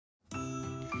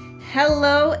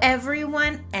Hello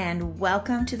everyone and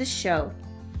welcome to the show.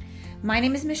 My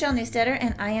name is Michelle Neustetter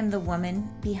and I am the woman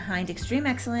behind Extreme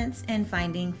Excellence and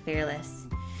Finding Fearless.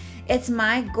 It's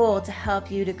my goal to help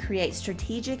you to create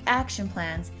strategic action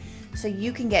plans so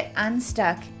you can get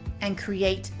unstuck and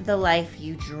create the life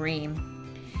you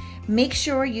dream. Make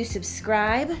sure you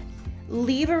subscribe,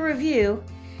 leave a review,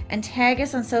 and tag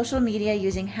us on social media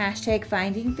using hashtag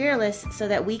Finding Fearless so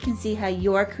that we can see how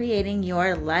you're creating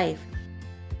your life.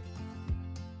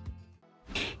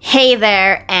 Hey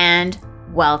there and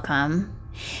welcome.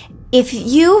 If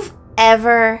you've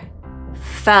ever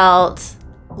felt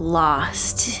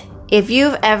lost, if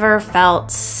you've ever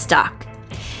felt stuck,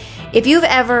 if you've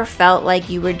ever felt like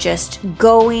you were just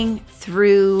going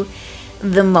through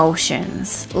the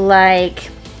motions, like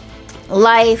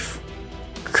life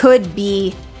could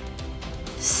be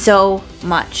so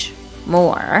much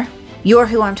more, you're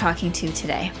who I'm talking to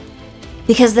today.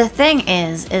 Because the thing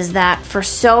is that for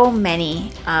so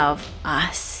many of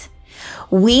us,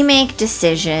 we make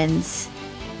decisions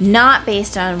not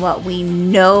based on what we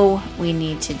know we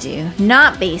need to do,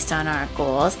 not based on our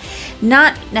goals,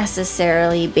 not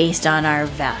necessarily based on our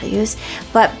values,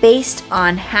 but based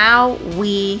on how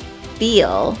we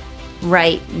feel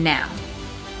right now.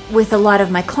 With a lot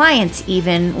of my clients,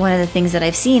 even, one of the things that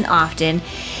I've seen often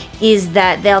is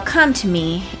that they'll come to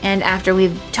me and after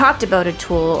we've talked about a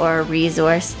tool or a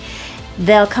resource,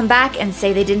 they'll come back and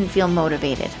say they didn't feel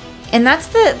motivated. And that's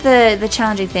the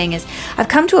challenging thing is I've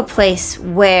come to a place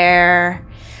where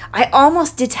I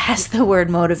almost detest the word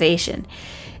motivation.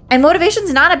 And motivation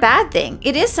is not a bad thing.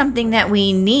 It is something that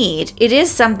we need. It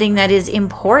is something that is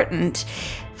important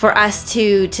for us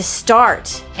to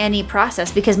start any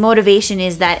process, because motivation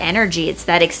is that energy, it's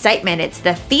that excitement, it's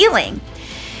the feeling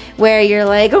where you're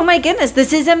like, oh my goodness,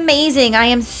 this is amazing. I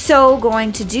am so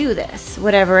going to do this,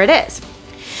 whatever it is.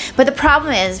 But the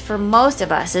problem is for most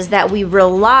of us is that we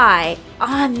rely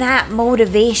on that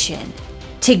motivation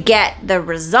to get the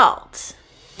result.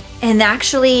 And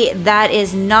actually that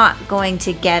is not going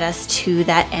to get us to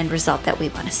that end result that we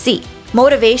want to see.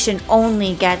 Motivation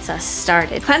only gets us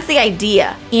started. Plants the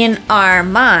idea in our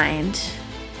mind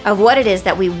of what it is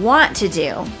that we want to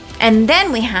do. And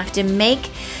then we have to make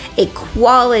a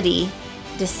quality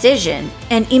decision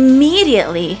and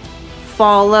immediately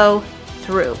follow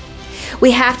through.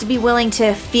 We have to be willing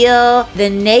to feel the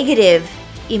negative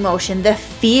emotion, the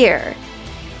fear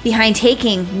behind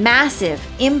taking massive,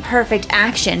 imperfect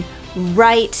action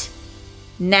right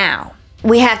now.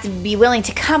 We have to be willing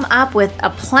to come up with a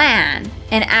plan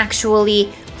and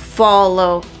actually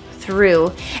follow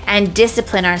through and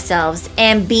discipline ourselves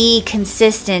and be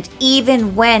consistent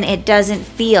even when it doesn't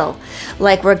feel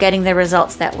like we're getting the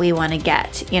results that we want to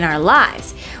get in our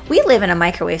lives. We live in a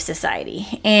microwave society,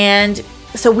 and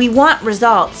so we want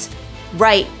results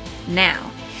right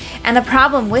now. And the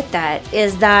problem with that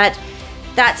is that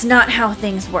that's not how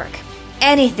things work.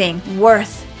 Anything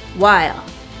worthwhile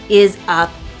is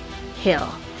uphill.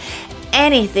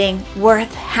 Anything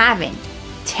worth having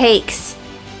takes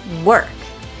work.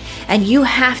 And you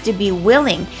have to be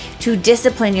willing to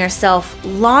discipline yourself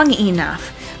long enough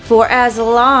for as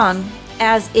long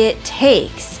as it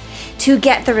takes to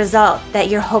get the result that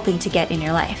you're hoping to get in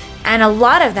your life. And a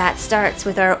lot of that starts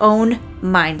with our own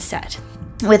mindset,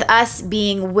 with us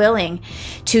being willing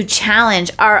to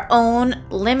challenge our own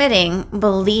limiting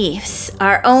beliefs,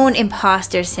 our own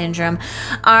imposter syndrome,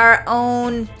 our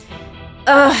own,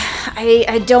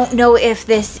 I don't know if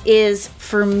this is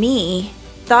for me,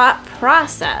 thought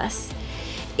process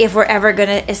if we're ever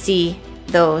going to see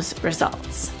those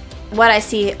results. What I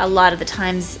see a lot of the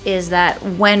times is that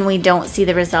when we don't see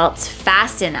the results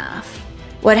fast enough,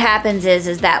 what happens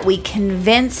is that we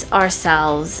convince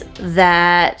ourselves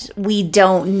that we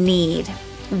don't need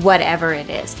whatever it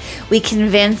is. We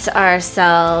convince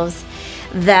ourselves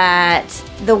that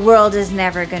the world is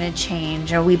never going to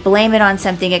change, or we blame it on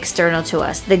something external to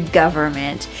us, the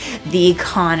government, the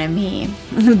economy,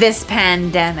 this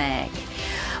pandemic,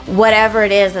 whatever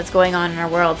it is that's going on in our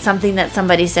world, something that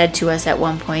somebody said to us at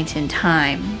one point in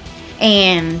time.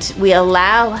 And we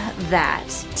allow that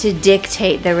to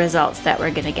dictate the results that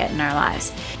we're going to get in our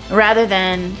lives, rather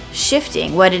than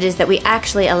shifting what it is that we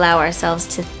actually allow ourselves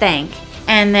to think,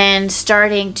 and then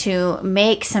starting to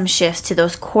make some shifts to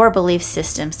those core belief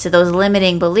systems, to those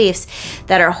limiting beliefs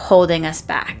that are holding us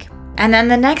back. And then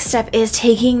the next step is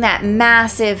taking that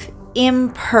massive,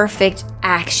 imperfect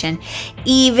action,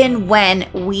 even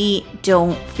when we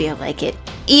don't feel like it,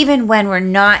 even when we're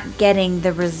not getting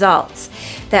the results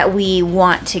that we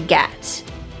want to get,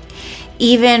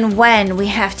 even when we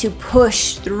have to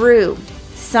push through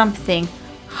something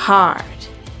hard.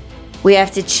 We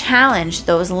have to challenge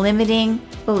those limiting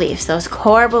beliefs, those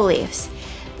core beliefs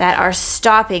that are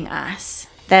stopping us,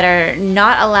 that are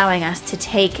not allowing us to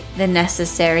take the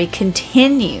necessary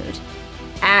continued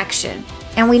action.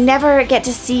 And we never get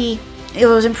to see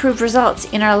those improved results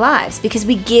in our lives because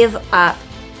we give up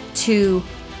too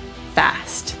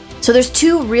fast. So there's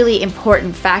two really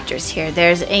important factors here.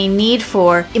 There's a need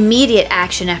for immediate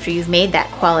action after you've made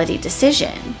that quality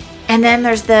decision. And then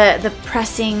there's the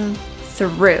pressing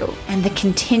through and the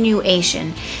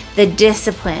continuation, the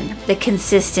discipline, the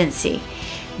consistency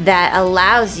that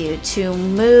allows you to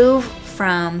move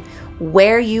from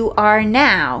where you are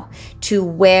now to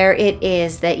where it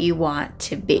is that you want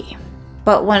to be.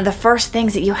 But one of the first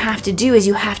things that you have to do is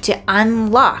you have to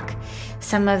unlock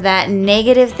some of that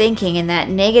negative thinking and that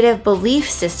negative belief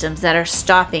systems that are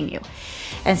stopping you.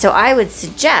 And so I would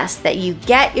suggest that you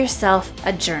get yourself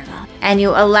a journal and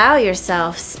you allow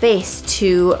yourself space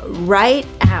to write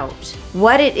out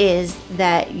what it is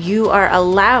that you are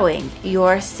allowing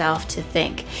yourself to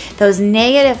think. Those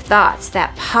negative thoughts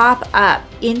that pop up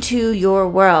into your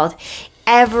world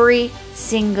every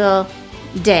single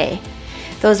day.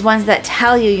 Those ones that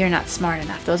tell you you're not smart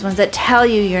enough. Those ones that tell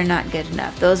you you're not good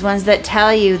enough. Those ones that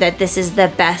tell you that this is the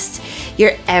best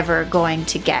you're ever going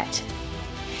to get.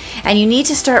 And you need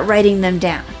to start writing them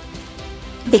down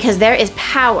because there is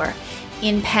power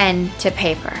in pen to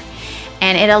paper.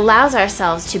 And it allows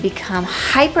ourselves to become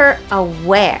hyper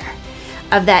aware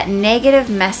of that negative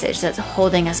message that's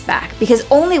holding us back. Because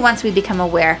only once we become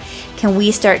aware can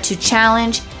we start to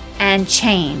challenge and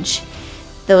change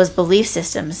those belief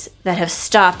systems that have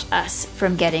stopped us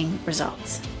from getting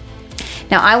results.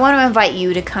 Now, I want to invite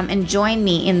you to come and join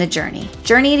me in the journey,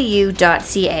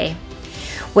 journeytoyou.ca,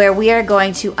 where we are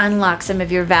going to unlock some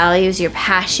of your values, your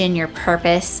passion, your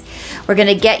purpose. We're going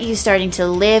to get you starting to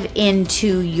live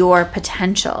into your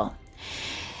potential.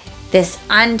 This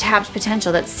untapped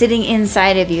potential that's sitting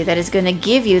inside of you that is going to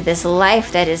give you this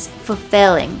life that is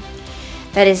fulfilling,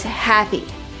 that is happy,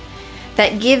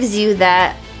 that gives you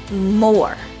that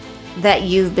more that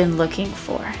you've been looking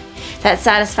for, that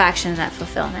satisfaction and that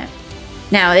fulfillment.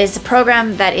 Now, it's a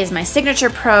program that is my signature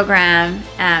program.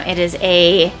 It is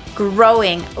a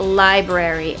growing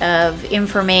library of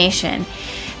information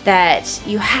that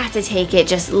you have to take it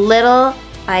just little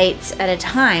bites at a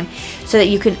time so that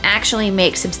you can actually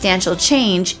make substantial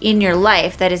change in your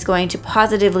life that is going to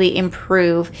positively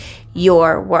improve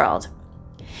your world.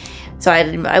 So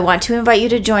I want to invite you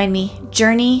to join me,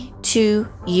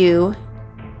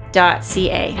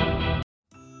 journeytoyou.ca.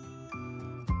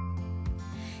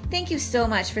 Thank you so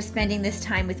much for spending this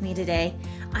time with me today.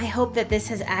 I hope that this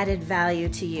has added value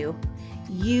to you.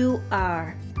 You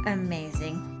are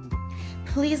amazing.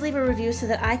 Please leave a review so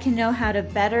that I can know how to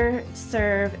better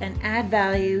serve and add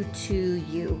value to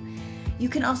you. You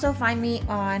can also find me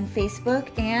on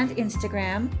Facebook and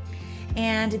Instagram.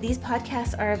 And these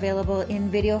podcasts are available in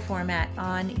video format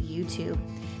on YouTube.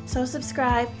 So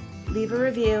subscribe, leave a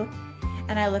review,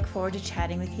 and I look forward to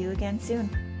chatting with you again soon.